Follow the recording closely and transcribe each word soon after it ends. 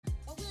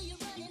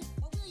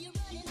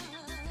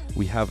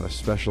we have a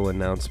special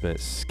announcement.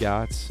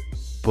 Scott's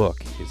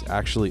book is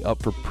actually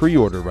up for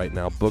pre-order right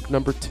now. Book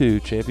number 2,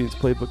 Champions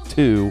Playbook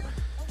 2.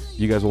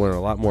 You guys will learn a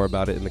lot more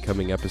about it in the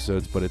coming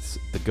episodes, but it's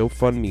the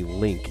GoFundMe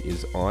link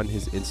is on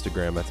his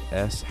Instagram. That's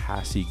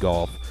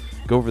 @HasseyGolf.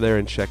 Go over there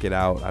and check it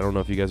out. I don't know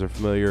if you guys are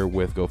familiar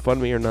with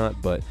GoFundMe or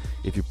not, but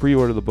if you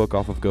pre-order the book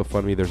off of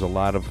GoFundMe, there's a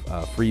lot of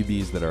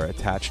freebies that are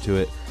attached to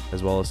it,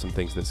 as well as some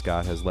things that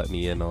Scott has let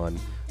me in on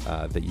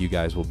that you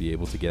guys will be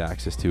able to get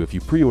access to if you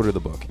pre-order the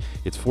book.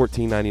 It's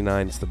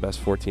 $14.99. It's the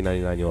best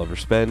 $14.99 you'll ever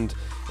spend,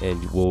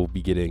 and we'll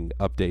be getting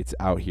updates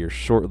out here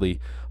shortly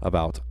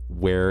about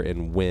where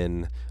and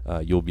when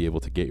you'll be able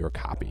to get your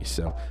copy.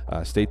 So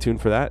stay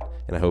tuned for that,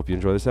 and I hope you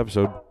enjoy this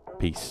episode.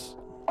 Peace.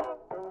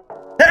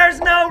 There's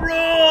no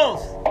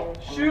rules!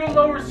 Shoot a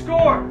lower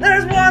score!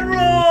 There's one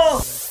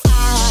rule!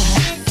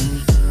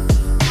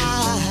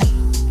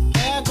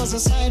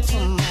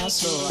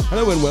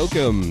 Hello and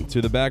welcome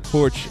to the back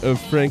porch of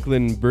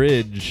Franklin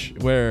Bridge,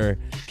 where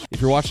if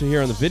you're watching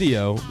here on the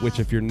video, which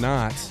if you're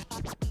not,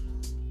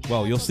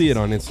 well, you'll see it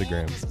on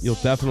Instagram. You'll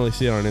definitely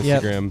see it on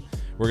Instagram.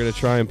 Yep. We're going to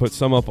try and put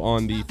some up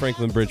on the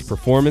Franklin Bridge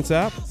Performance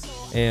app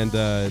and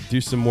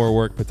do some more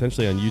work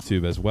potentially on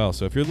YouTube as well.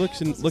 So if you're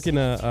looking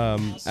at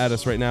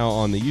us right now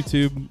on the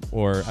YouTube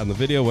or on the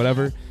video,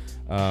 whatever,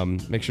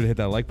 make sure to hit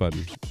that like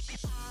button.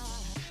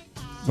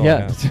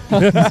 Yeah.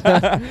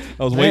 I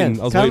was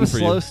waiting. I was kind waiting of for a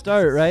slow you.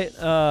 start, right?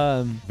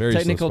 Very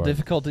technical slow start.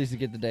 difficulties to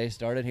get the day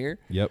started here.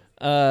 Yep.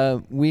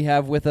 We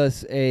have with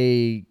us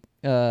a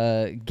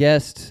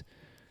guest.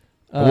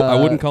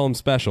 I wouldn't call him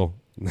special.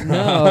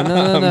 No.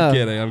 I'm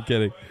kidding.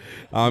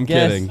 I'm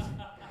kidding.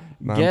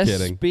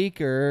 Guest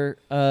speaker.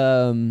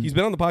 He's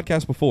been on the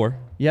podcast before.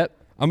 Yep.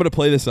 I'm going to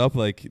play this up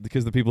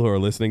because the people who are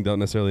listening don't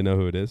necessarily know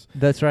who it is.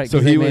 That's right. So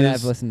he may not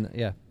have listened.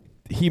 Yeah.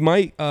 He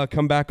might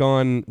come back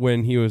on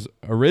when he was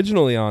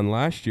originally on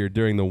last year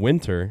during the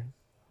winter.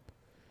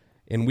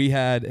 And we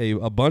had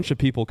a bunch of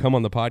people come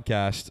on the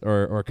podcast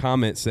or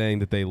comment saying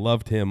that they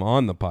loved him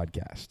on the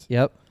podcast.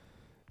 Yep.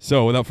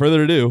 So without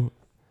further ado,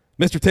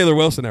 Mr. Taylor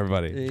Wilson,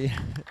 everybody.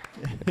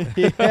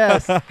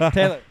 Yes.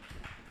 Taylor.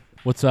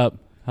 What's up?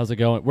 How's it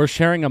going? We're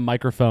sharing a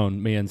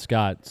microphone, me and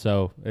Scott,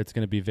 so it's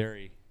going to be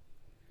very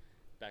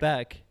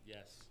back.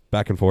 Yes.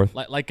 Back and forth.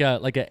 Like a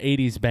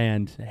 80s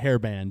band, hair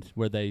band,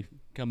 where they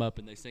come up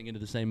and they sing into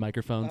the same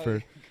microphone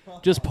for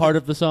just part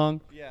of the song.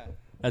 Yeah.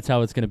 That's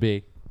how it's going to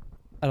be.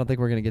 I don't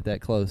think we're going to get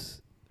that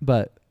close.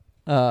 But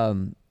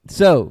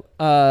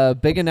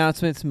big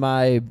announcements.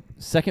 My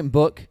second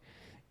book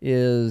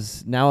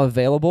is now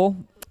available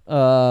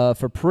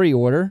for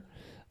pre-order.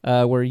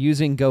 We're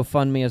using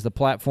GoFundMe as the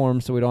platform,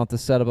 so we don't have to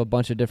set up a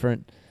bunch of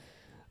different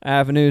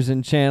avenues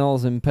and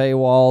channels and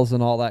paywalls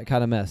and all that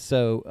kind of mess.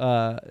 So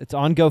it's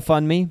on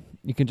GoFundMe.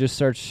 You can just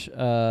search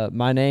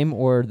my name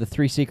or the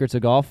 3 Secrets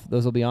of Golf.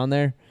 Those will be on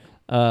there.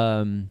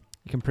 You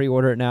can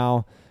pre-order it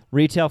now.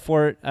 Retail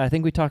for it, I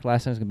think we talked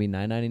last time, it's going to be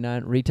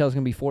 $9.99. Retail is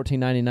going to be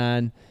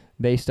 $14.99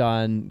 based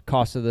on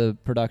cost of the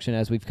production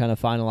as we've kind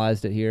of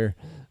finalized it here.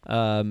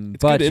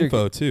 It's good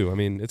info, too. I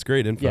mean, it's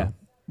great info. Yeah.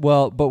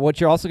 Well, but what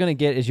you're also going to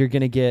get is you're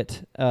going to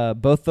get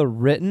both the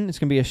written. It's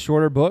going to be a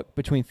shorter book,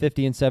 between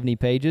 50 and 70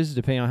 pages,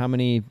 depending on how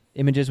many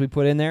images we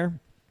put in there.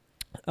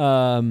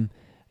 And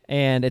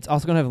it's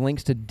also going to have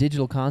links to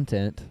digital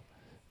content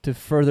to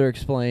further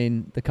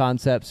explain the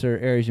concepts or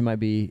areas you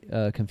might be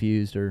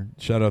confused or.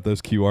 Shout out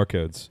those QR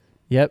codes.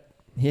 Yep.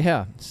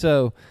 Yeah.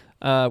 So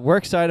we're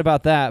excited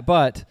about that.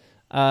 But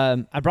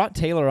I brought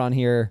Taylor on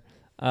here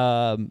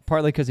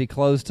partly because he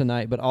closed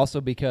tonight, but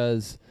also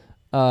because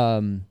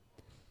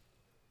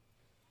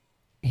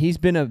he's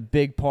been a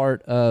big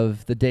part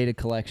of the data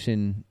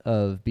collection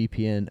of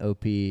BPN,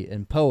 OP,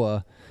 and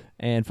POA.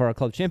 And for our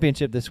club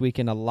championship this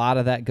weekend, a lot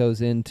of that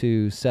goes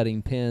into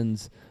setting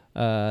pins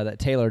that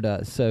Taylor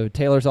does. So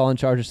Taylor's all in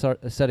charge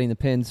of setting the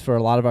pins for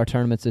a lot of our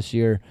tournaments this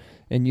year,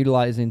 and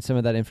utilizing some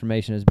of that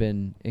information has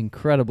been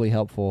incredibly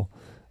helpful.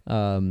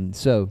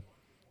 So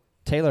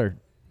Taylor,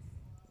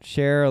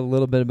 share a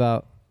little bit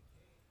about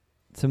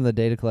some of the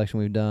data collection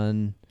we've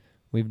done.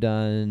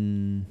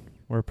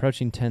 We're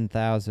approaching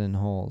 10,000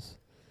 holes.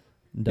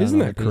 Isn't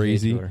that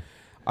crazy?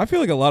 I feel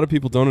like a lot of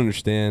people don't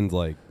understand,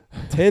 like,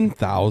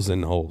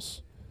 10,000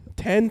 holes.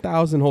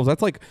 10,000 holes.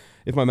 That's like,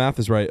 if my math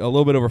is right, a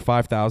little bit over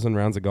 5,000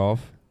 rounds of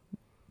golf.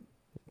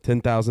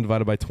 10,000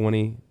 divided by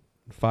 20,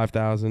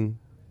 5,000.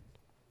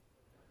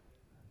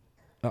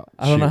 Oh,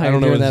 I don't know how I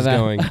don't know you're where doing this is that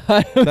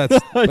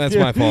going. That's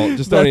my fault.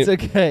 Just That's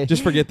okay.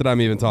 Just forget that I'm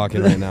even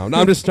talking right now. No,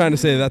 I'm just trying to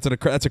say that's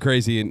a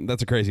crazy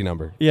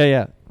number.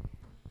 Yeah. I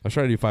was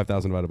trying to do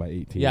 5,000 divided by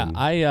 18.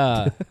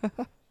 Yeah,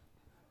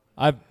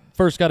 I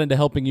first got into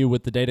helping you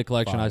with the data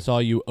collection. 5. I saw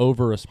you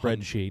over a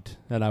spreadsheet,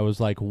 and I was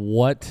like,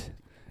 what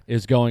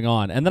is going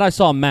on? And then I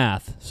saw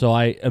math, so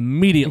I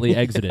immediately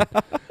exited.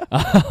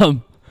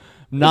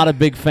 Not a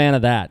big fan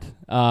of that.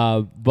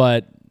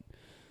 But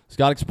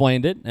Scott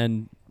explained it,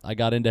 and I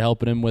got into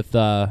helping him with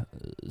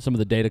some of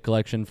the data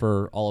collection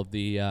for all of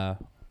the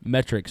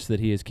metrics that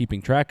he is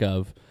keeping track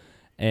of.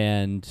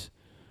 And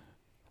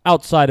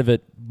outside of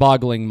it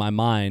boggling my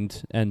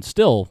mind and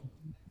still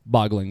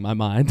boggling my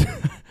mind.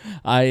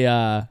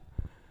 I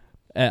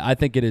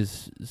think it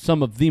is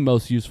some of the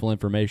most useful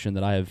information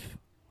that I have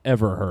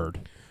ever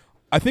heard.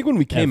 I think when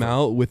we came Ever.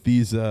 out with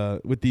these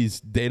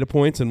data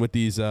points and with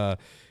these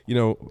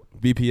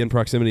VPN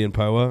proximity and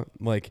POA,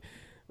 like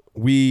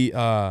we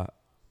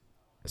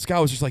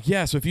Scott was just like,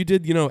 yeah, so if you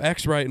did,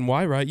 X right and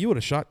Y right, you would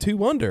have shot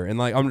 2 under. And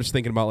like I'm just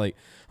thinking about I'm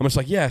just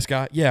like, yeah,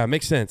 Scott, yeah,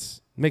 makes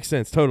sense,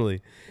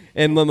 totally.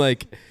 And then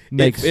like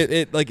Makes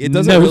it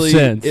doesn't no really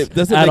sense it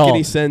doesn't at make all.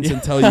 any sense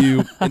until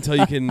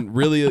you can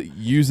really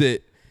use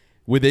it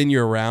within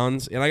your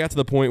rounds. And I got to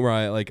the point where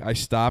I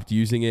stopped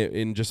using it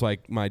in just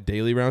like my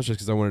daily rounds just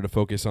because I wanted to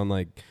focus on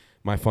like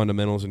my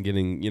fundamentals and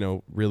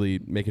getting, really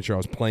making sure I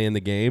was playing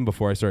the game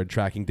before I started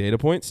tracking data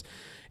points.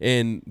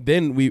 And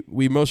then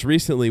we most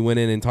recently went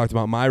in and talked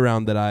about my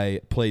round that I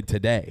played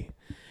today.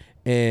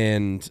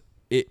 And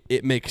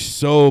it makes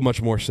so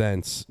much more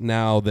sense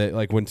now that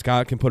like when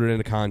Scott can put it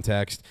into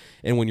context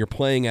and when you're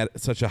playing at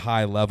such a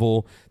high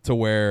level to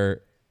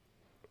where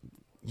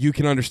you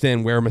can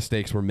understand where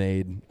mistakes were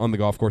made on the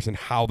golf course and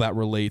how that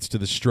relates to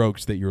the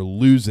strokes that you're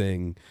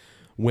losing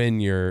when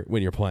you're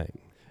playing.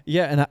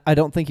 Yeah, and I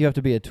don't think you have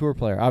to be a tour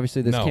player.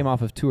 Obviously, this No. came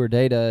off of tour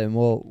data, and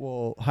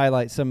we'll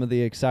highlight some of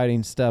the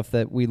exciting stuff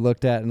that we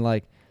looked at and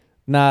like,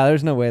 nah,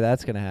 there's no way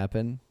that's going to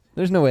happen.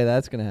 There's no way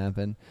that's going to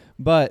happen.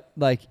 But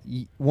like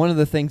one of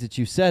the things that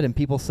you said and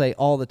people say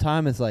all the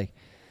time is like,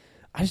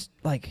 I just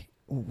like,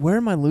 where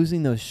am I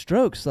losing those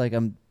strokes? Like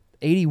I'm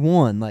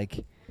 81,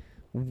 like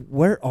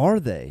where are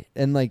they?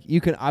 And like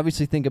you can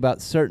obviously think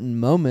about certain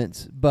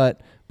moments,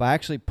 but by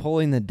actually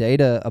pulling the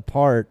data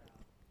apart,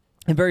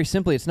 and very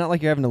simply, it's not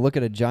like you're having to look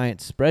at a giant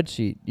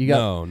spreadsheet. You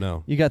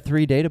got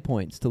 3 data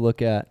points to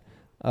look at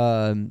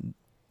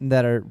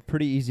that are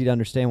pretty easy to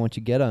understand once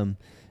you get them,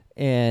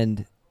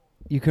 and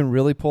you can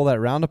really pull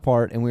that round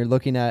apart. And we're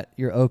looking at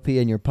your OP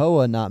and your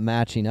POA not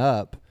matching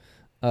up,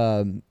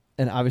 and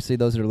obviously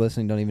those that are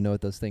listening don't even know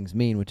what those things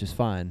mean, which is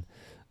fine.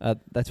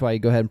 That's why you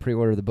go ahead and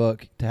pre-order the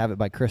book to have it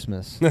by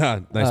Christmas.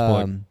 Nice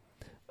plug.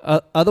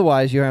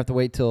 Otherwise, you're going to have to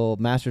wait till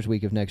Masters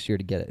Week of next year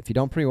to get it. If you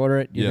don't pre-order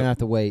it, you're Yep. going to have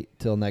to wait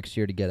till next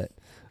year to get it.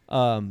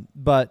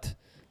 But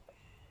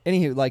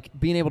anywho, like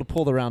being able to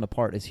pull the round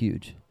apart is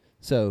huge.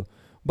 So,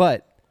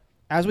 but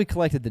as we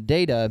collected the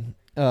data,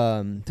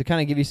 to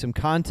kind of give you some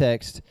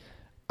context,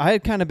 I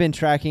had kind of been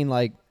tracking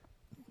like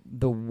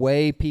the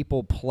way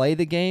people play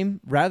the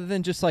game rather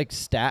than just like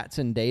stats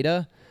and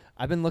data.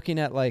 I've been looking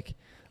at like,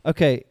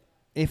 okay,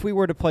 if we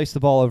were to place the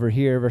ball over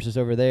here versus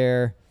over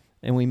there,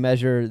 and we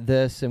measure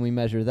this and we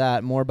measure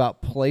that, more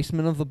about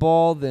placement of the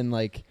ball than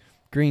like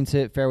greens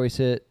hit, fairways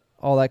hit,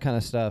 all that kind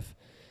of stuff.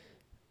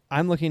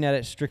 I'm looking at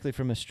it strictly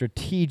from a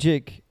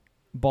strategic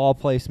ball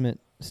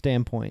placement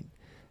standpoint.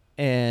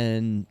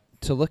 And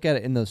to look at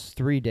it in those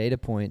 3 data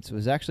points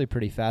was actually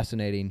pretty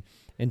fascinating.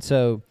 And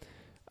so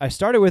I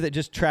started with it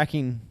just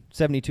tracking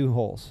 72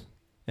 holes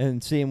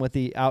and seeing what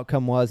the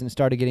outcome was, and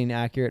started getting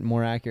accurate and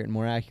more accurate and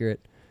more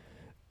accurate.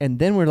 And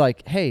then we're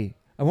like, hey,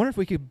 I wonder if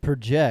we could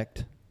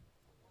project.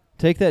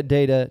 Take that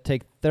data,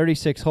 take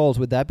 36 holes.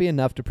 Would that be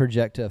enough to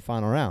project to a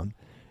final round?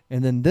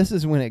 And then this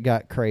is when it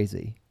got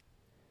crazy.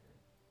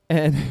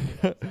 And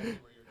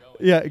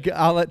yeah,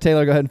 I'll let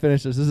Taylor go ahead and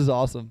finish this. This is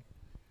awesome.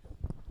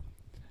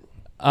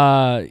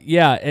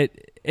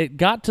 It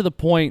got to the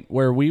point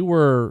where we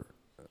were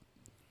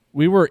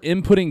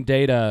inputting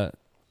data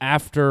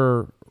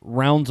after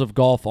rounds of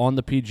golf on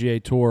the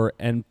PGA Tour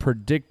and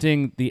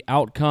predicting the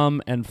outcome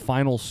and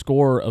final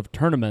score of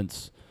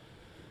tournaments.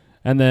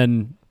 And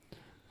then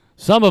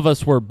some of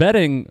us were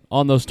betting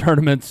on those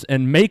tournaments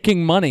and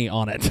making money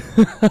on it.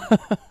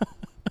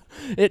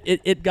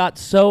 It got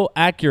so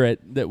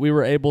accurate that we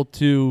were able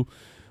to,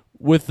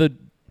 with a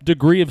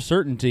degree of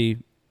certainty,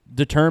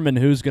 determine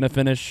who's going to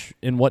finish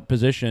in what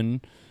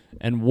position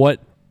and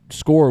what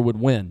score would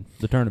win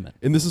the tournament.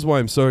 And this is why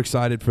I'm so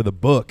excited for the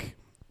book,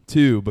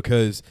 too,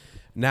 because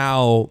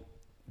now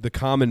the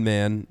common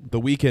man,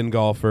 the weekend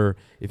golfer,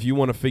 if you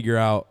want to figure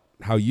out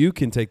how you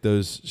can take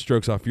those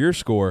strokes off your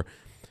score,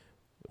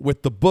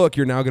 with the book,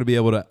 you're now going to be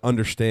able to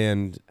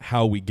understand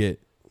how we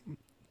get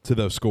to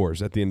those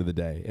scores at the end of the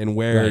day and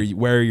where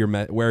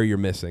you're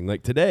missing.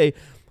 Like today,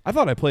 I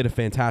thought I played a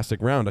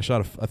fantastic round. I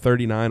shot a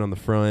 39 on the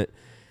front,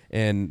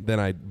 and then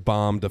I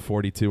bombed a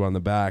 42 on the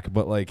back.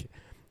 But like,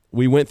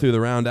 we went through the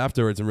round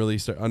afterwards and really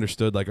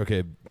understood like,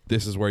 okay,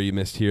 this is where you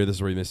missed here, this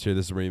is where you missed here,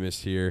 this is where you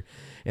missed here.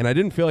 And I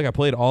didn't feel like I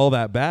played all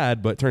that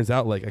bad, but it turns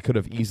out like I could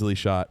have easily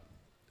shot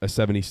a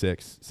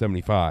 76,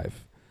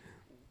 75.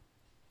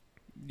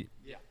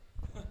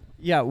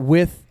 Yeah,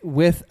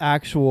 with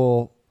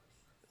actual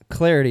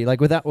clarity,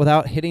 like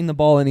without hitting the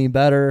ball any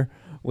better,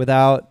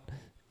 without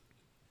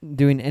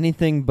doing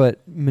anything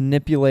but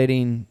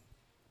manipulating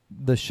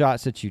the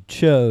shots that you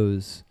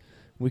chose,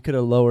 we could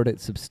have lowered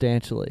it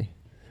substantially.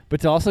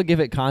 But to also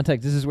give it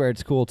context, this is where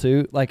it's cool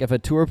too. Like if a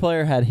tour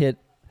player had hit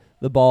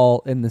the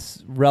ball in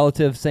this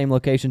relative same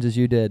locations as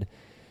you did,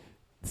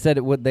 said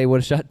they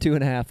would have shot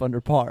 2.5 under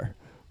par,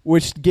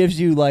 which gives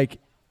you like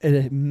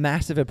a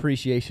massive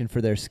appreciation for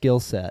their skill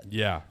set.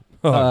 Yeah.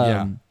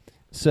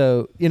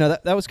 So,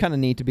 that was kind of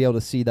neat to be able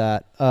to see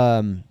that.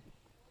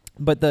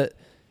 But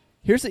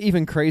here's the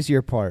even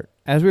crazier part.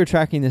 As we were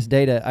tracking this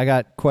data, I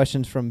got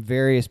questions from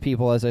various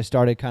people as I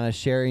started kind of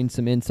sharing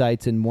some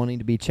insights and wanting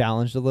to be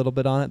challenged a little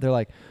bit on it. They're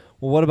like,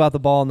 well, what about the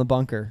ball in the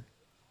bunker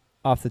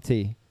off the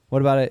tee?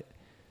 What about it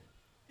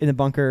in the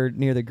bunker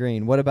near the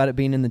green? What about it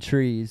being in the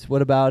trees?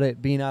 What about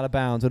it being out of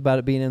bounds? What about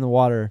it being in the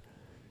water?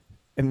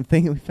 And the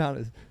thing we found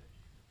is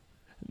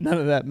none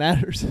of that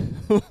matters.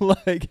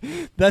 Like,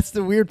 that's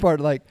the weird part.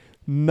 Like,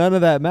 none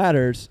of that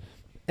matters.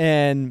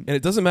 And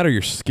it doesn't matter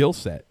your skill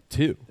set,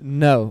 too.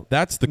 No.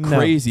 That's the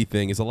crazy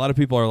thing is a lot of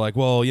people are like,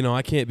 well,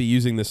 I can't be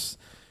using this,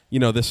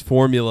 this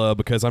formula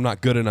because I'm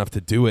not good enough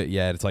to do it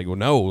yet. It's like, well,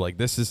 no, like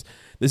this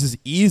is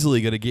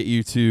easily going to get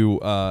you to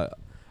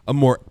a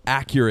more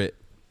accurate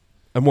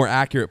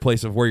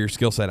place of where your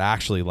skill set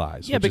actually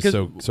lies. Yeah, which because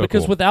is so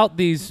because cool.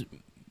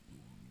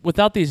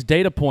 without these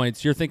data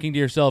points, you're thinking to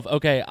yourself,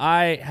 okay,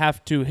 I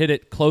have to hit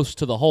it close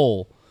to the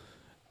hole.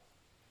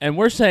 And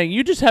we're saying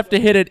you just have to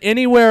hit it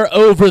anywhere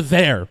over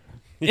there.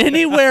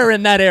 Anywhere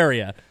in that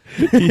area.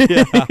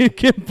 Yeah. You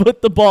can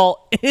put the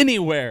ball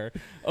anywhere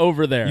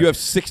over there. You have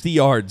 60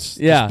 yards.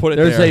 Yeah, Just put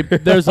it there.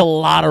 there's a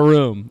lot of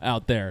room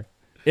out there.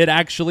 It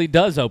actually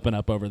does open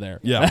up over there.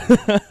 Yeah.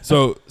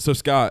 So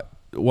Scott,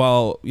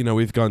 while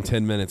we've gone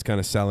 10 minutes kind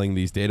of selling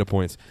these data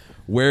points,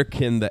 where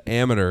can the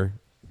amateur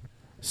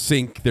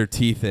sink their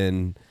teeth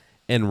in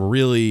and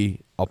really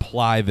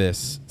apply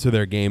this to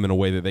their game in a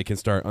way that they can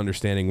start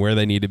understanding where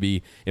they need to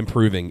be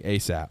improving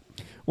ASAP?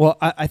 Well,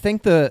 I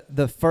think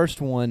the first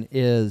one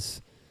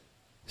is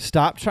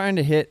stop trying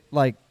to hit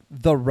like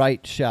the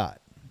right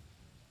shot.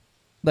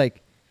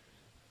 Like,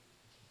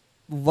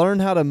 learn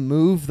how to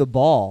move the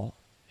ball,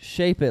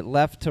 shape it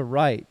left to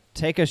right,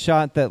 take a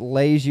shot that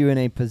lays you in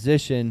a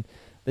position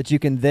that you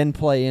can then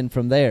play in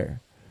from there.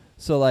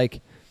 So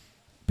like,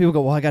 people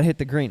go, well, I got to hit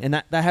the green. And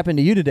that happened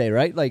to you today,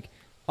 right? Like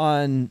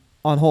on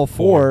hole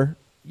 4,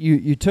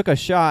 you took a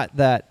shot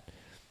that,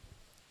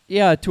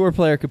 yeah, a tour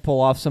player could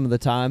pull off some of the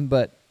time,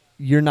 but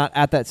you're not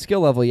at that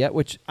skill level yet,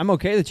 which I'm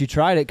okay that you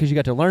tried it because you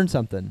got to learn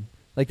something.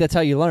 Like, that's how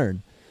you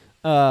learn.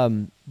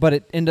 But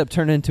it ended up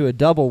turning into a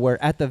double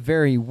where at the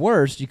very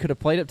worst, you could have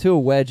played up to a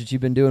wedge that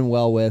you've been doing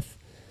well with.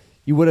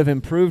 You would have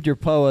improved your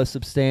POA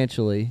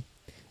substantially.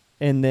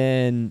 And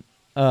then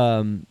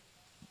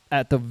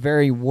at the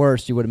very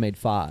worst, you would have made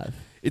 5.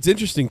 It's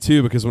interesting,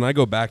 too, because when I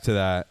go back to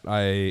that,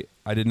 I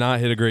did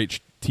not hit a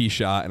great tee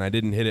shot, and I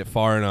didn't hit it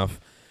far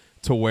enough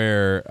to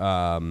where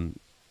I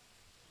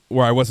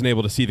wasn't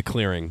able to see the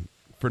clearing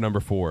for number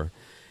 4.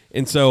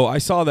 And so I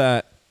saw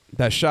that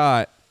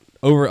shot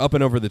up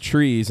and over the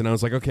trees, and I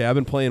was like, okay, I've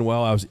been playing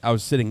well. I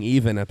was sitting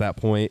even at that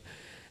point,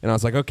 and I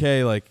was like,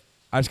 okay, like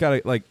I just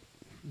gotta like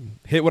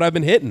hit what I've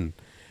been hitting.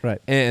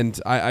 Right. And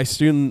I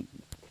soon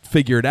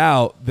figured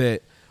out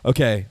that,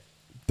 okay,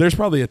 there's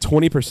probably a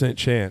 20%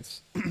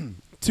 chance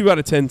 2 out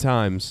of 10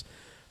 times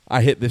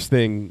I hit this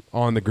thing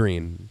on the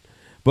green.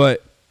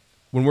 But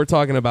when we're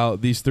talking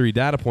about these 3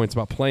 data points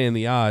about playing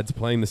the odds,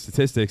 playing the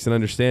statistics, and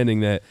understanding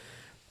that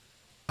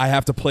I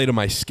have to play to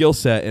my skill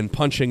set and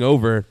punching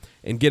over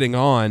and getting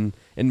on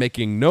and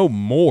making no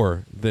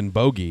more than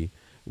bogey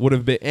would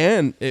have been,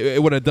 and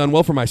it would have done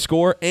well for my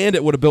score, and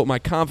it would have built my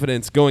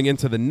confidence going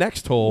into the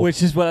next hole.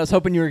 Which is what I was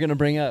hoping you were going to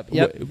bring up.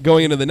 Yep.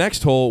 Going into the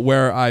next hole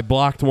where I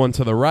blocked one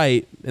to the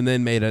right and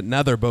then made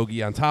another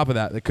bogey on top of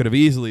that could have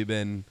easily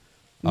been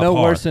no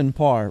par. worse than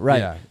par. Right.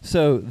 Yeah.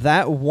 So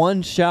that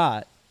one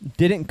shot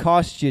didn't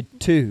cost you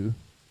 2.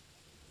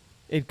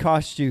 It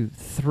cost you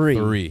 3.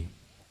 3.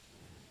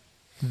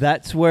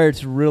 That's where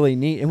it's really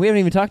neat. And we haven't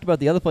even talked about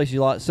the other place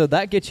you lost. So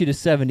that gets you to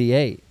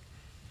 78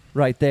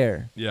 right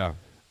there. Yeah.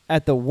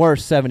 At the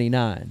worst,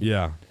 79.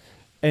 Yeah.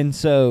 And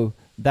so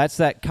that's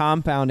that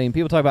compounding.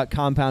 People talk about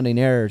compounding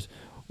errors.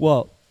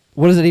 Well,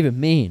 what does it even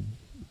mean?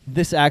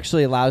 This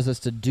actually allows us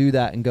to do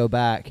that and go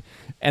back.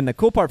 And the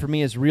cool part for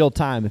me is real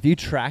time. If you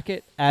track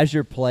it as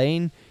you're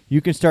playing,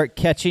 you can start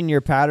catching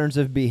your patterns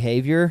of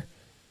behavior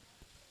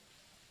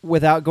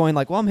without going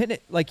like, well, I'm hitting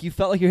it. Like, you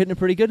felt like you're hitting it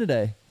pretty good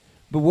today.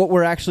 But what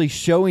we're actually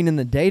showing in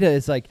the data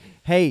is like,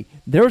 hey,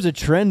 there was a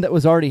trend that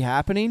was already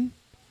happening.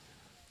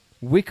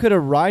 We could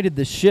have righted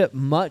the ship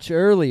much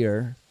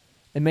earlier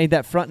and made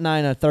that front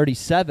 9 a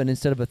 37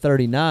 instead of a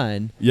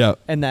 39. Yeah.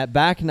 And that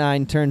back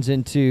 9 turns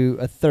into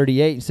a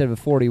 38 instead of a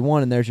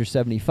 41, and there's your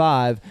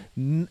 75.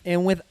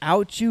 And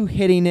without you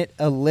hitting it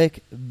a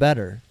lick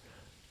better,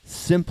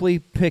 simply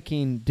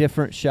picking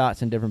different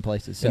shots in different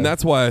places. So And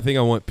that's why I think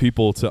I want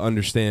people to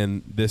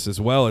understand this as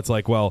well. It's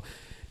like, well,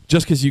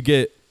 just because you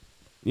get,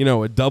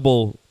 a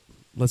double,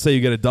 let's say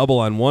you get a double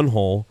on one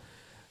hole,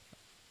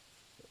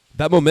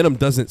 that momentum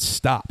doesn't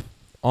stop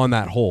on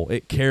that hole.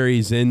 It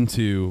carries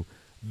into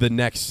the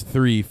next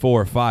 3,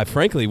 4, 5,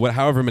 frankly,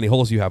 however many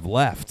holes you have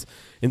left.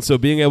 And so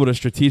being able to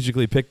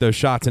strategically pick those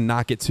shots and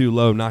not get too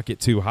low, not get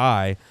too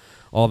high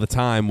all the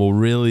time will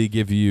really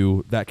give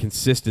you that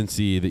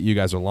consistency that you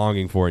guys are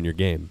longing for in your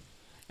game.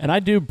 And I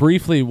do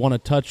briefly want to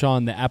touch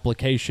on the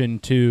application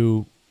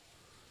to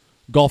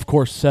golf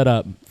course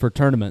setup for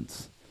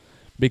tournaments,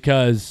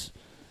 because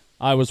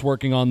I was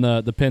working on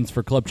the pins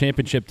for Club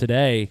Championship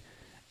today,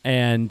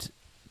 and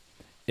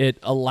it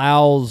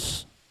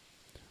allows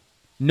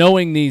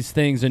knowing these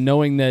things and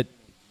knowing that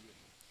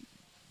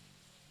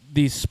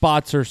these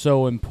spots are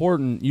so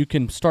important, you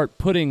can start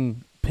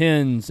putting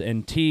pins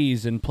and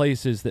tees in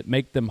places that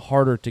make them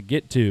harder to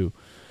get to.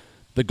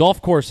 The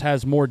golf course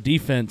has more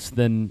defense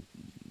than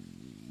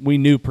we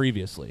knew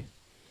previously.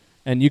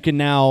 And you can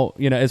now,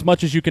 as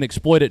much as you can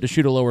exploit it to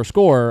shoot a lower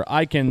score,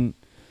 I can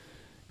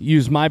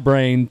use my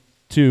brain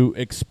to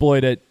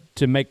exploit it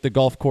to make the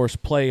golf course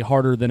play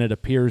harder than it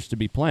appears to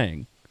be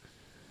playing.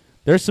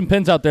 There's some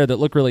pins out there that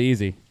look really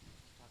easy.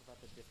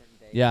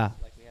 Yeah.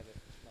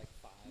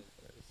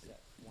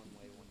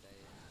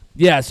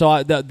 Yeah, so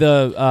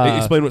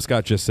explain what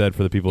Scott just said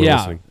for the people who are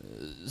listening.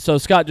 So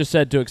Scott just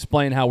said to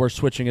explain how we're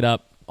switching it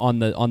up on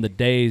the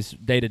days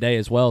day to day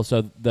as well.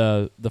 So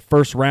the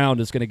first round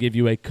is going to give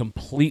you a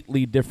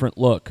completely different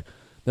look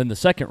than the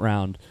second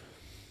round,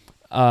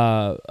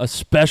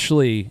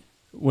 especially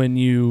when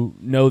you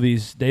know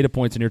these data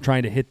points and you're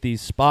trying to hit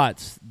these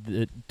spots.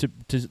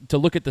 To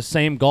look at the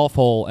same golf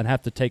hole and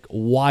have to take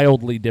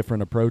wildly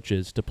different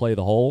approaches to play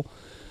the hole.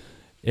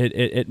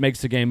 It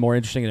makes the game more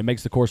interesting, and it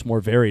makes the course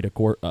more varied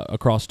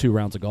across 2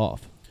 rounds of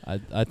golf.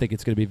 I think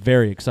it's going to be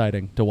very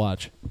exciting to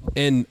watch.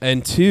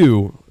 And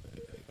two,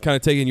 kind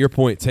of taking your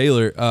point,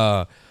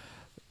 Taylor,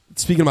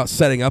 speaking about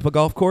setting up a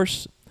golf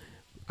course,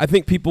 I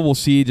think people will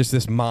see just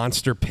this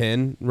monster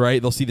pin,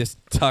 right? They'll see this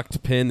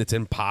tucked pin that's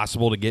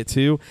impossible to get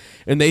to,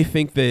 and they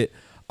think that,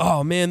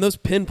 oh, man, those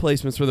pin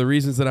placements were the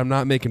reasons that I'm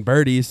not making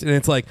birdies. And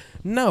it's like,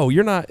 no,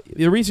 you're not.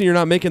 The reason you're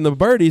not making the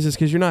birdies is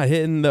because you're not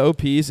hitting the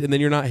OPs, and then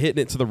you're not hitting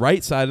it to the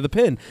right side of the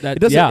pin. It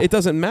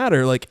doesn't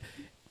matter. Like,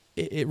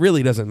 it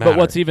really doesn't matter. But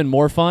what's even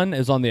more fun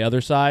is on the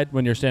other side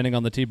when you're standing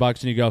on the tee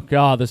box and you go,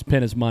 God, this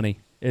pin is money.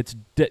 It's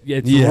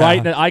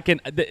right.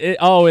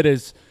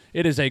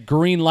 It is a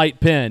green light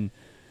pin.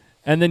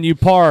 And then you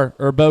par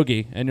or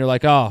bogey, and you're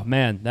like, oh,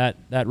 man, that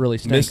really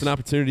stinks. Missed an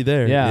opportunity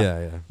there.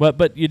 Yeah.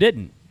 But you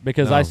didn't.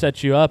 Because I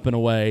set you up in a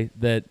way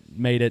that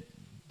made it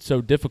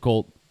so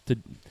difficult to.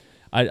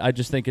 I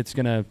just think it's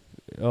gonna.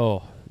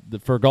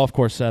 For a golf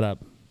course setup,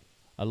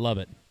 I love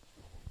it.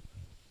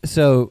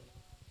 So,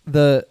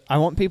 I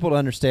want people to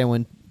understand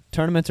when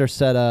tournaments are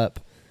set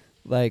up,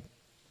 like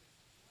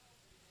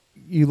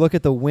you look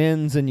at the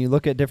wins and you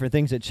look at different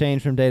things that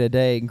change from day to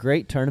day.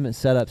 Great tournament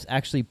setups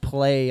actually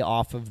play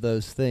off of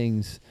those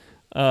things.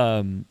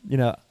 I'll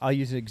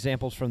use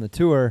examples from the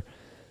tour.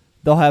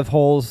 They'll have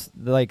holes,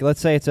 like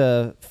let's say it's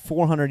a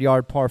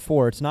 400-yard par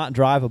 4. It's not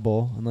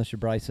drivable, unless you're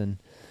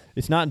Bryson.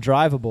 It's not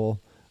drivable,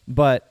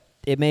 but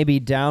it may be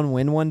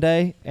downwind one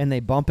day, and they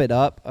bump it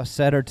up a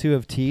set or two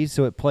of tees,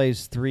 so it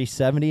plays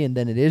 370, and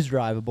then it is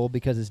drivable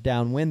because it's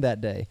downwind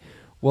that day.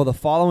 Well, the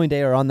following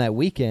day or on that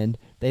weekend,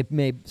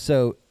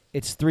 so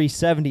it's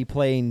 370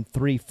 playing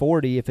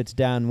 340 if it's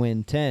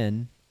downwind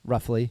 10,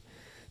 roughly,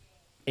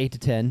 8 to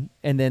 10.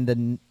 And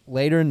then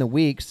later in the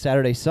week,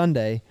 Saturday,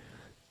 Sunday,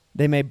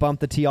 they may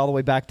bump the tee all the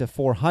way back to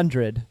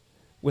 400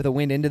 with a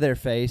wind into their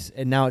face,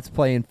 and now it's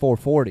playing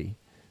 440.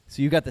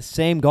 So you got the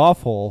same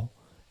golf hole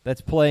that's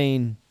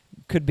playing,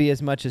 could be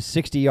as much as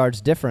 60 yards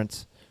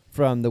difference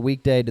from the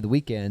weekday to the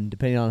weekend,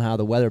 depending on how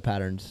the weather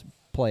patterns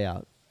play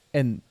out.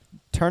 And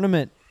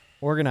tournament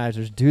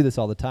organizers do this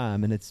all the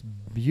time, and it's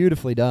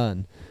beautifully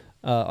done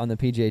on the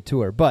PGA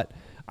Tour. But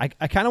I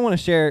kind of want to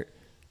share.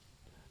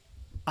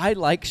 I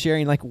like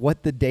sharing like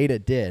what the data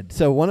did.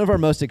 So one of our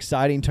most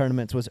exciting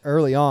tournaments was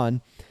early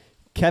on.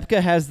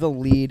 Koepka has the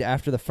lead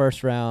after the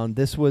first round.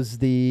 This was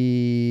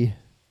one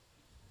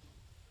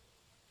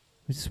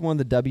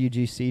of the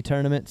WGC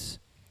tournaments.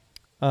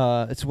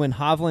 It's when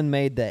Hovland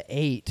made the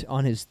 8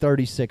 on his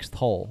 36th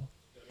hole.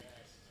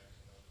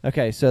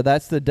 Okay, so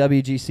that's the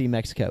WGC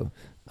Mexico.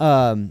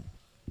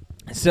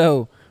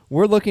 So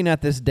we're looking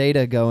at this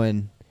data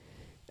going,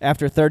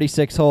 after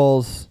 36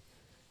 holes,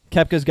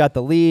 Koepka's got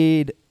the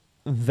lead.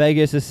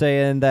 Vegas is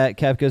saying that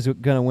Koepka's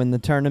going to win the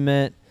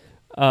tournament.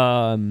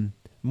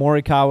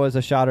 Morikawa's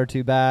a shot or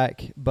two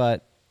back,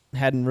 but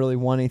hadn't really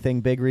won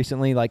anything big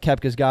recently. Like,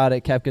 Koepka's got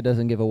it. Koepka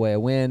doesn't give away a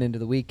win into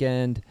the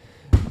weekend.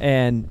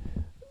 And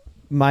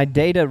my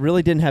data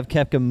really didn't have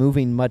Koepka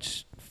moving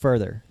much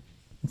further.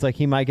 It's like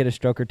he might get a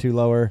stroke or two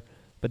lower,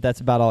 but that's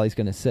about all he's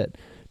going to sit.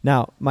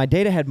 Now, my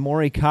data had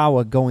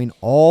Morikawa going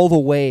all the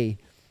way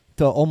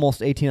to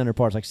almost 18 under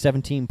par, like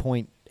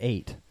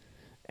 17.8.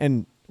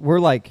 And we're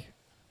like,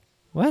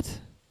 what?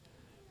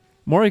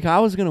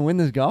 Morikawa's going to win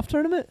this golf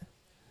tournament?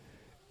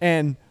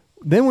 And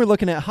then we're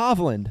looking at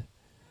Hovland.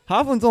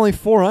 Hovland's only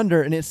 4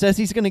 under, and it says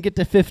he's going to get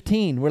to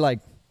 15. We're like,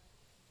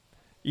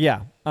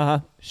 yeah,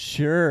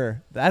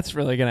 sure, that's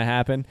really going to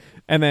happen.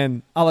 And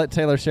then I'll let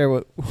Taylor share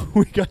what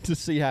we got to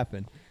see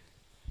happen.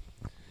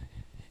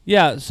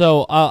 Yeah,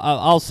 so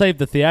I'll save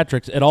the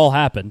theatrics. It all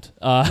happened.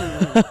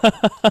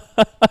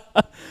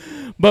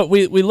 But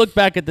we looked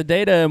back at the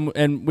data,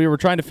 and we were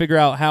trying to figure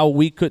out how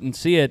we couldn't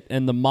see it,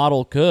 and the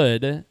model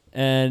could.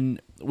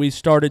 And we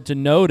started to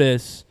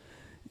notice,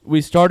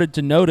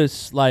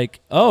 like,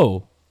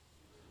 oh,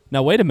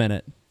 now wait a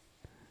minute.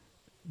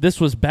 this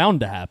was bound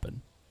to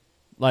happen.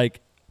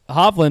 Like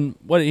Hovland,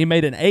 he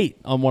made an 8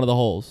 on one of the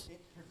holes.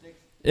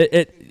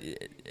 It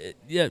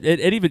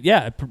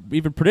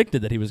even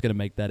predicted that he was going to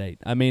make that 8.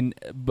 I mean,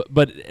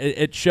 but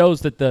it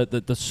shows that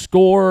the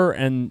score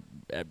and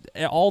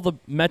all the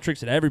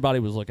metrics that everybody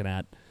was looking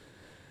at,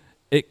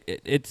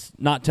 it's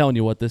not telling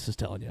you what this is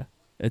telling you.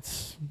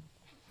 It's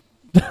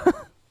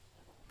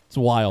it's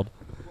wild.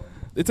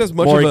 It's as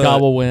much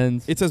Morikawa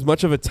wins. It's as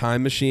much of a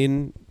time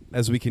machine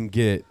as we can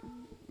get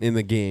in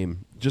the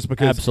game, just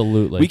because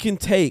Absolutely. we can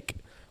take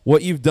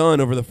what you've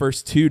done over the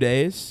first 2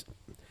 days,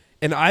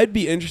 and I'd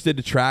be interested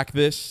to track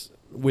this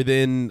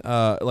within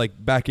like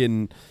back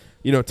in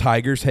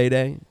Tiger's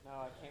heyday. No,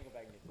 I can't go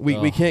back and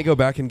get we can't go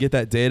back and get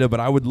that data, but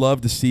I would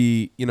love to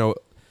see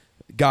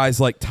guys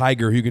like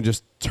Tiger who can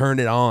just turn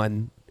it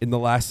on in the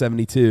last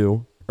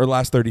 72 or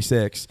last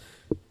 36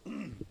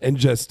 and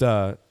just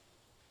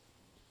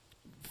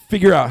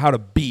figure out how to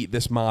beat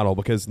this model,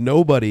 because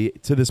nobody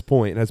to this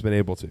point has been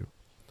able to.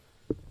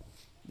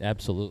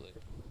 Absolutely.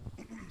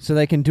 So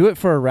they can do it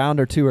for a round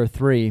or 2 or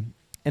 3.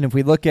 And if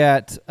we look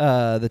at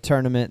the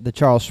tournament, the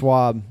Charles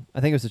Schwab,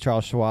 I think it was the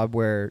Charles Schwab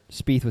where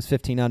Spieth was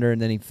 15 under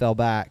and then he fell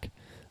back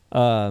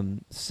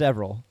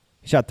several.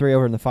 He shot 3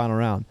 over in the final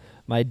round.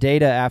 My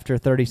data after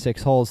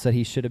 36 holes said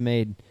he should have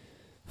made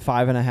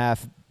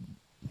 5.5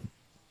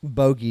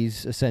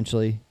 bogeys,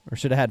 essentially, or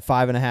should have had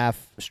 5.5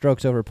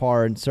 strokes over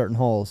par in certain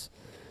holes.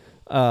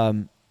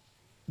 But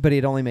he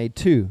had only made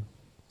 2.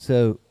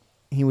 So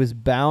he was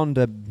bound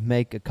to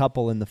make a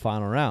couple in the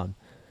final round.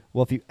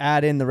 Well, if you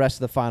add in the rest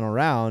of the final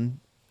round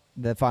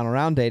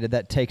data,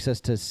 that takes us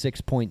to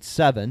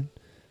 6.7.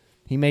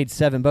 He made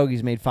 7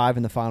 bogeys, made 5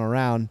 in the final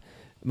round.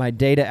 My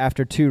data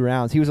after 2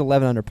 rounds, he was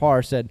 11 under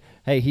par, said,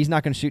 hey, he's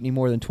not going to shoot any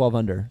more than 12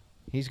 under.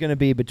 He's going to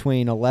be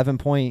between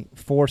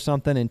 11.4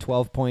 something and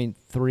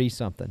 12.3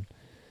 something.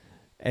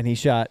 And he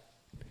shot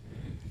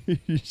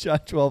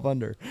 12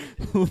 under.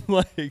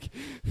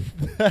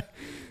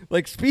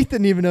 like Spieth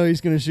didn't even know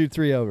he's going to shoot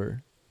 3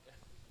 over.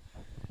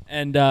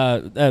 And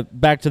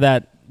back to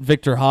that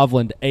Victor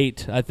Hovland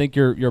 8. I think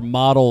your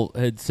model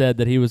had said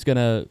that he was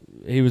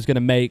gonna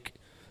make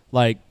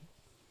like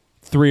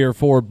 3 or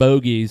 4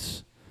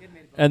 bogeys,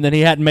 and then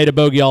he hadn't made a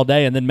bogey all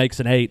day, and then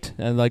makes an 8.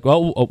 And like,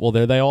 well,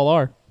 there they all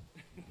are.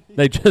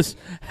 They just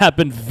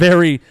happened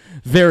very,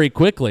 very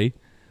quickly.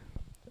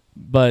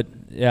 But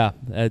yeah,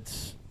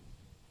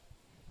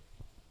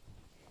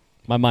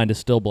 my mind is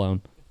still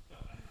blown.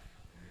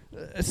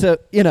 So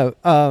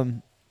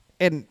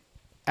and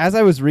as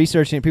I was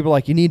researching it, people were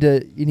like, you need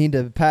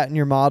to patent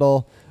your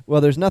model.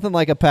 Well, there's nothing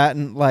like a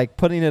patent, like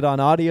putting it on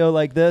audio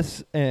like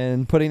this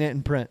and putting it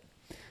in print.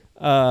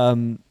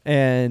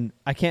 And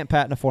I can't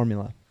patent a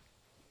formula.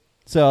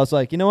 So I was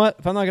like, you know what?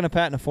 If I'm not going to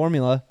patent a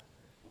formula,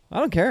 I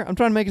don't care. I'm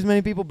trying to make as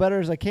many people better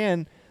as I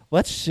can.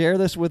 Let's share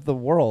this with the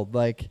world.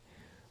 Like,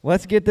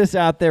 let's get this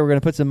out there. We're going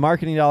to put some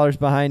marketing dollars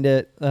behind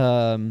it.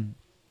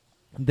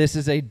 This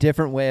is a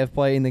different way of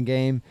playing the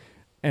game.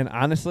 And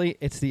honestly,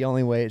 it's the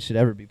only way it should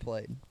ever be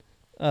played.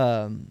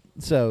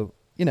 So,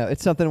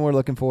 it's something we're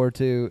looking forward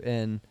to,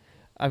 and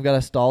I've got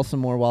to stall some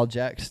more while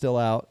Jack's still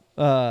out.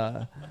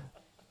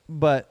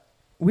 But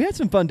we had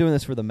some fun doing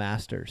this for the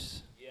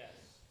Masters. Yes.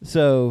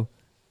 So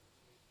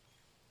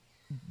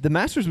the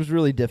Masters was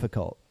really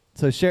difficult.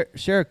 So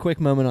share a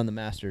quick moment on the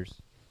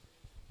Masters.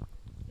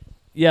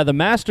 Yeah, the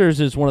Masters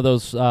is one of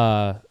those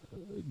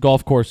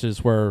golf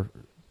courses where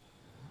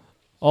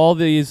all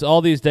these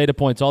data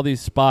points, all these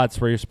spots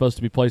where you're supposed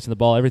to be placing the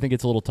ball, everything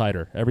gets a little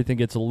tighter. Everything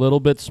gets a little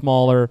bit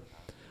smaller,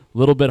 a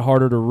little bit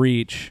harder to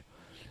reach.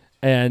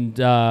 And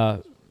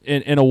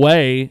in a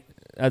way,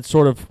 that's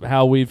sort of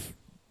how we've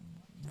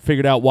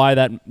figured out why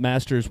that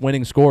Masters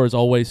winning score is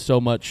always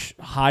so much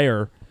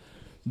higher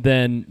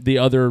than the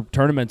other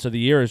tournaments of the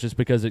year, is just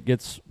because it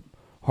gets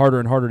harder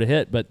and harder to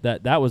hit. But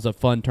that was a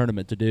fun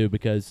tournament to do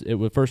because it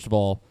was, first of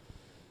all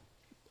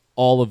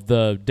of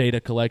the data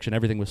collection,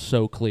 everything was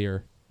so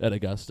clear at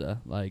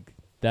Augusta. Like,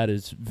 that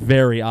is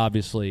very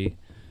obviously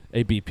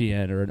a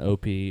BPN or an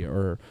OP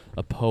or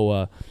a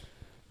POA.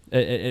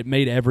 It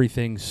made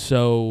everything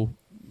so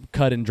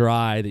cut and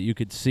dry that you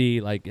could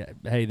see, like,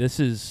 hey, this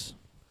is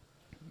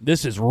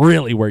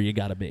really where you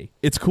got to be.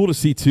 It's cool to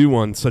see too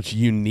on such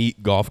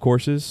unique golf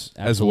courses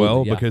as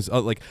well, yeah. Because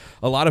like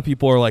a lot of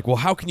people are like, well,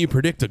 how can you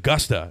predict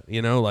Augusta?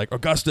 Like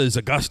Augusta is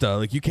Augusta.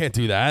 Like, you can't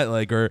do that.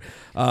 Like, or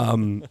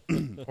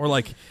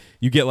like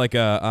you get like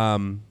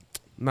a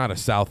not a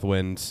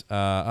Southwind,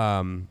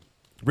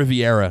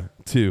 Riviera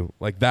too.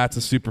 Like, that's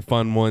a super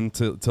fun one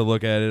to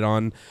look at it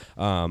on.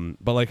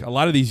 But like a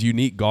lot of these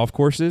unique golf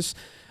courses,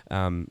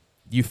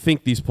 you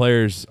think these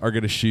players are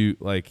going to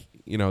shoot like,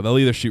 they'll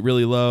either shoot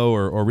really low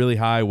or really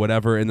high,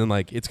 whatever. And then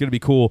like, it's going to be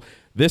cool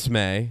this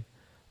May,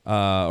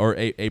 or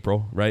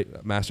April,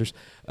 right? Masters,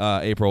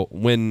 April,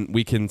 when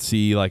we can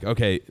see like,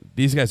 okay,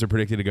 these guys are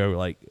predicted to go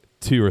like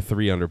 2 or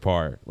 3 under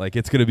par. Like,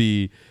 it's going to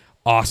be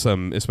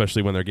awesome,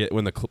 especially when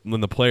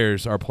when the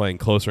players are playing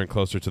closer and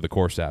closer to the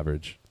course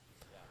average.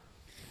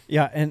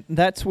 Yeah, and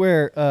that's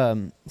where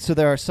so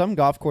there are some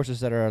golf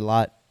courses that are a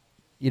lot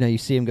you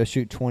see him go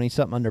shoot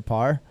 20-something under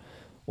par.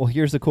 Well,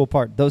 here's the cool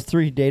part. Those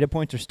 3 data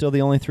points are still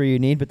the only 3 you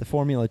need, but the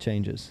formula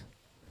changes.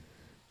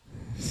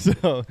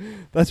 So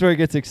that's where it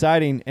gets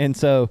exciting. And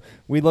so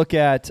we look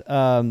at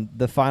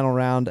the final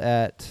round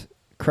at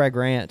Craig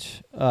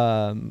Ranch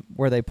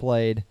where they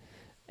played,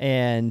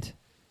 and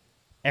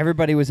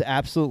everybody was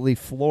absolutely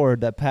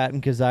floored that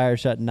Patton Kizzire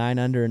shot 9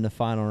 under in the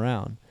final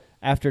round.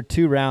 After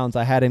 2 rounds,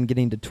 I had him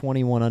getting to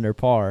 21 under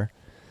par,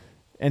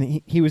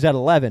 and he was at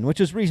 11, which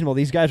is reasonable.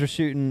 These guys are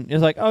shooting. It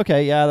was like,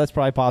 okay, yeah, that's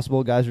probably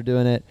possible. Guys are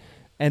doing it.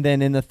 And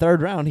then in the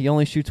 3rd round, he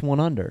only shoots 1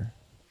 under.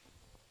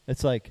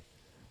 It's like,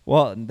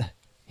 well,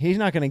 he's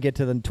not going to get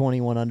to the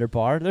 21 under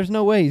par. There's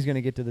no way he's going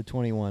to get to the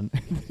 21.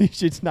 He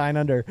shoots 9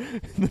 under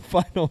in the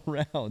final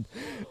round.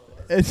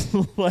 It's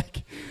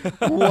like,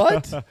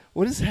 what?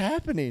 What is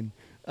happening?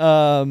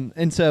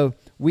 And so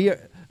we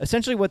are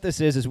essentially what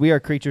this is we are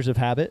creatures of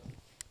habit.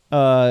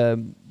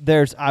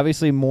 There's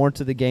obviously more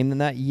to the game than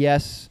that.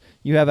 Yes,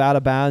 you have out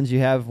of bounds, you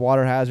have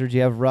water hazards,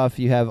 you have rough,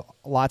 you have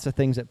lots of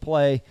things at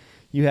play.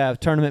 You have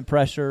tournament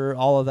pressure,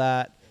 all of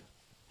that.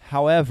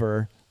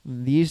 However,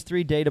 these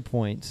 3 data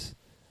points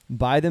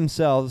by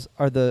themselves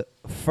are the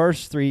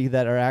first 3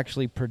 that are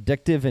actually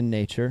predictive in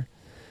nature,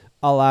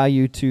 allow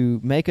you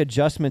to make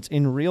adjustments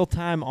in real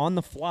time on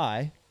the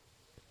fly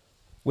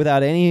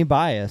without any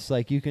bias.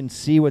 Like, you can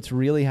see what's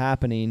really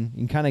happening.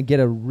 You can kind of get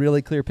a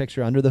really clear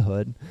picture under the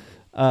hood.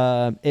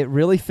 It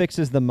really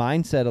fixes the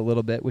mindset a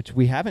little bit, which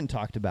we haven't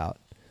talked about.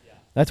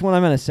 That's what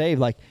I'm going to say.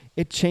 Like,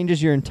 it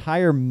changes your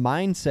entire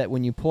mindset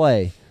when you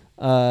play.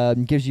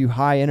 Gives you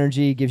high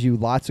energy, gives you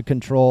lots of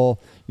control.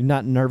 You're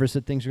not nervous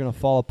that things are going to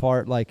fall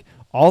apart. Like,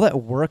 all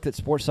that work that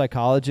sports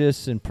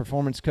psychologists and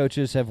performance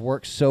coaches have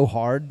worked so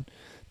hard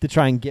to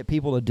try and get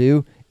people to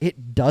do,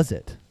 it does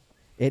it.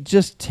 It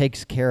just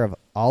takes care of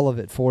all of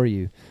it for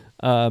you.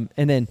 And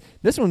then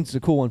this one's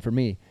a cool one for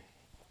me.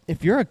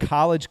 If you're a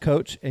college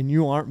coach and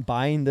you aren't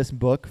buying this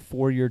book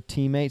for your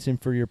teammates and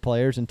for your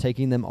players and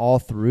taking them all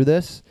through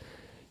this,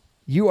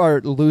 you are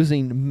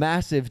losing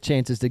massive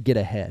chances to get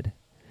ahead.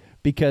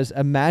 Because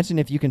imagine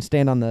if you can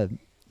stand on the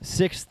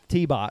 6th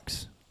tee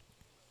box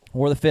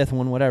or the 5th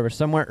one, whatever,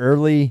 somewhere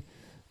early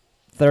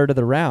 3rd of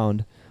the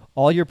round,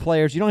 all your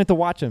players, you don't have to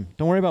watch them.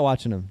 Don't worry about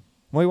watching them.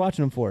 What are you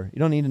watching them for? You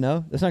don't need to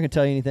know. That's not going to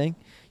tell you anything.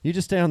 You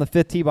just stand on the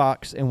 5th tee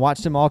box and watch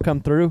them all come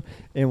through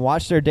and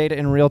watch their data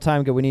in real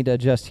time. Go, we need to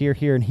adjust here,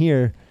 here, and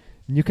here.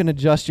 And you can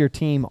adjust your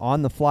team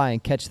on the fly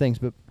and catch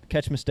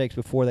mistakes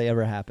before they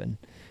ever happen.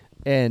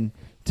 And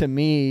to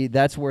me,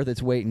 that's worth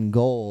its weight in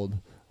gold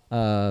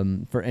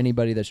for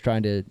anybody that's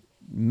trying to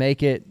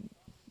make it,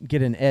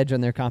 get an edge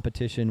on their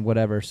competition,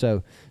 whatever.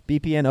 So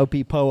BPN,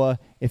 OP, POA,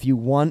 if you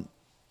want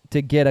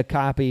to get a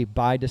copy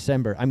by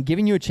December, I'm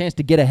giving you a chance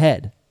to get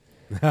ahead.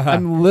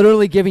 I'm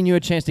literally giving you a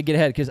chance to get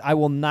ahead because I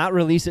will not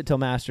release it till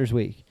Masters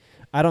Week.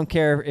 I don't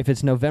care if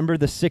it's November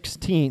the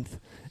 16th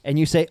and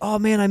you say, oh,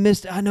 man, I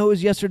missed. I know it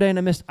was yesterday and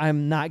I missed.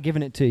 I'm not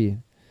giving it to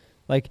you.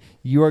 Like,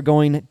 you are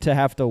going to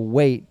have to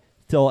wait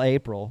till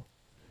April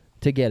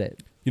to get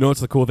it. You know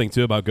what's the cool thing,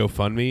 too, about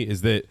GoFundMe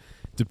is that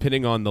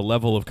depending on the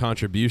level of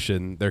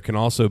contribution, there can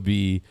also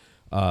be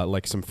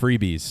like some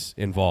freebies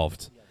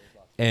involved.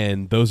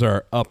 And those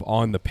are up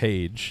on the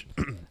page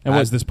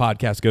as this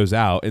podcast goes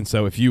out. And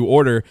so if you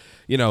order,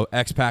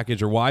 X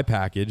package or Y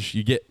package,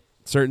 you get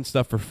certain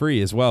stuff for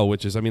free as well,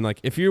 which is, I mean, like,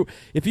 if you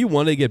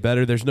want to get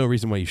better, there's no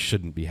reason why you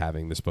shouldn't be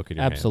having this book in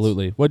your hands.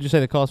 Absolutely. What did you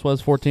say the cost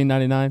was?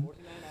 $14.99?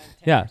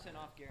 Yeah.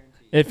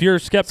 If you're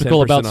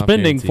skeptical about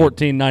spending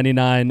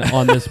 $14.99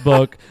 on this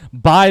book,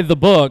 buy the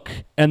book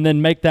and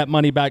then make that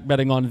money back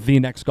betting on the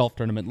next golf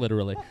tournament,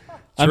 literally.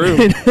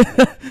 True.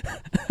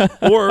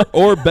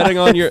 or betting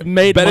on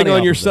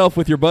yourself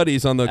with your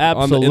buddies on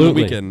the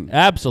weekend.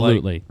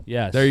 Absolutely. Like,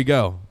 yes. There you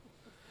go.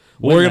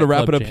 Well, we're going to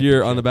wrap it up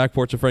here on the back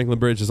porch of Franklin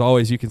Bridge. As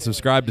always, you can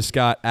subscribe to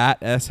Scott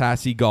at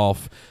SHassey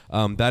Golf.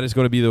 That is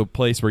going to be the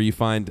place where you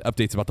find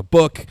updates about the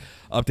book,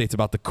 updates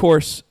about the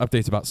course,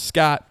 updates about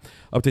Scott,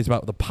 updates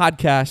about the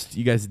podcast.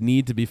 You guys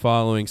need to be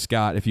following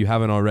Scott if you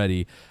haven't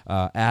already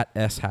at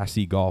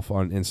SHassey Golf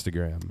on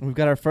Instagram. We've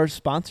got our first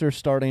sponsor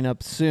starting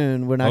up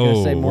soon. We're not going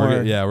to say more.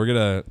 We're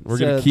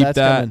gonna keep that.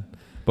 Coming.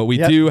 But we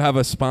do have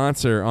a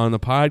sponsor on the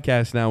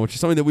podcast now, which is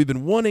something that we've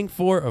been wanting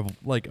for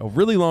a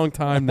really long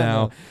time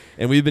now,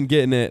 and we've been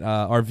getting it.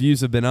 Our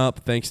views have been up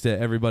thanks to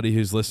everybody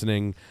who's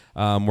listening.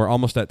 We're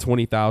almost at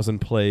 20,000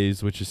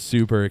 plays, which is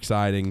super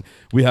exciting.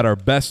 We had our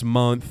best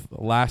month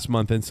last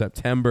month in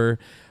September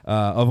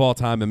of all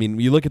time. I mean,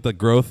 you look at the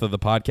growth of the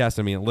podcast.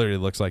 I mean, it literally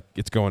looks like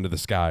it's going to the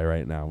sky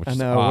right now, which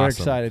is awesome. We're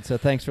excited. So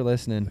thanks for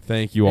listening.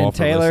 Thank you all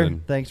for listening. Taylor,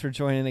 thanks for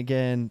joining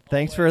again.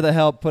 Thanks for the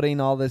help putting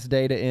all this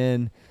data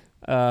in.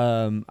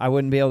 I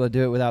wouldn't be able to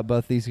do it without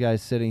both these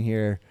guys sitting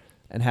here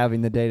and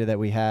having the data that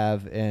we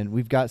have. And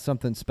we've got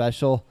something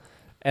special.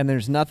 And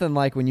there's nothing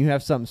like when you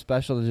have something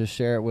special to just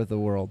share it with the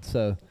world.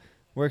 So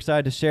we're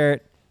excited to share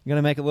it. I'm going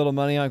to make a little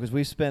money on it because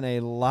we've spent a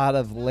lot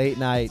of late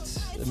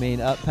nights,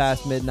 up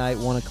past midnight,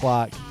 1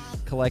 o'clock,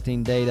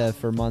 collecting data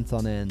for months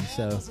on end.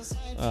 So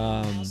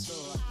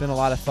been a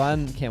lot of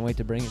fun. Can't wait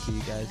to bring it to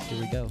you guys. Here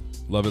we go.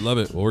 Love it, love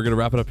it. Well, we're going to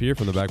wrap it up here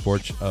from the back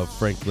porch of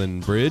Franklin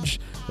Bridge.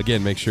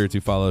 Again, make sure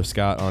to follow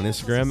Scott on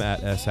Instagram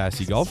at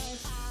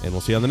 @ShassyGolf, and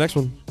we'll see you on the next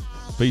one.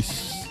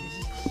 Peace.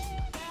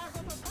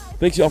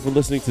 Thanks, y'all, for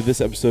listening to this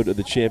episode of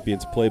the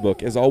Champions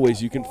Playbook. As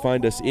always, you can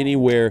find us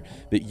anywhere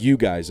that you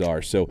guys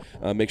are. So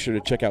make sure to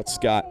check out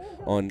Scott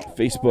on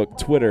Facebook,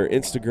 Twitter,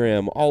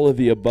 Instagram, all of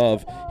the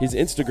above. His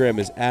Instagram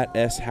is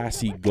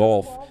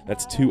 @SHassyGolf.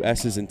 That's 2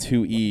 S's and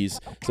 2 E's.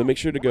 So make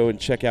sure to go and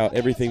check out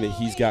everything that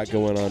he's got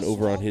going on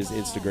over on his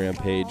Instagram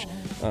page,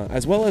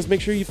 as well as make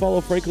sure you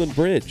follow Franklin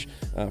Bridge.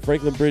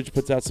 Franklin Bridge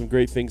puts out some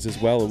great things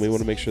as well, and we want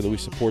to make sure that we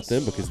support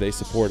them because they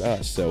support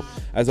us. So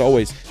as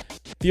always,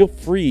 feel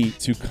free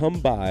to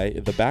come by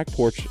the back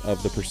porch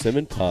of the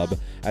Persimmon Pub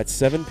at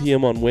 7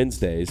 p.m. on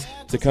Wednesdays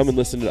to come and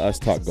listen to us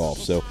talk golf.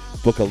 So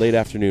book a late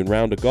afternoon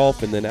round of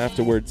golf, and then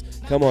afterwards,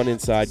 come on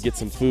inside, get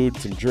some food,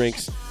 some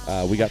drinks.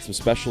 We got some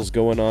specials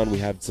going on. We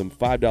had some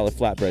 $5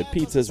 flatbread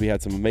pizzas. We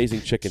had some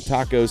amazing chicken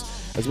tacos,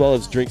 as well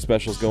as drink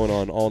specials going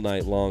on all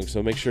night long.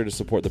 So make sure to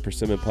support the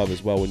Persimmon Pub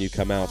as well when you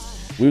come out.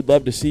 We would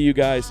love to see you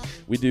guys.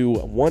 We do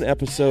one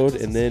episode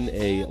and then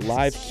a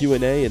live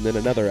Q&A and then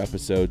another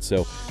episode.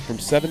 So from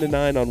 7 to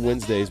 9 on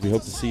Wednesdays, we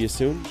hope to see you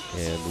soon,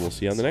 and we'll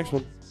see you on the next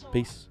one.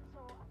 Peace.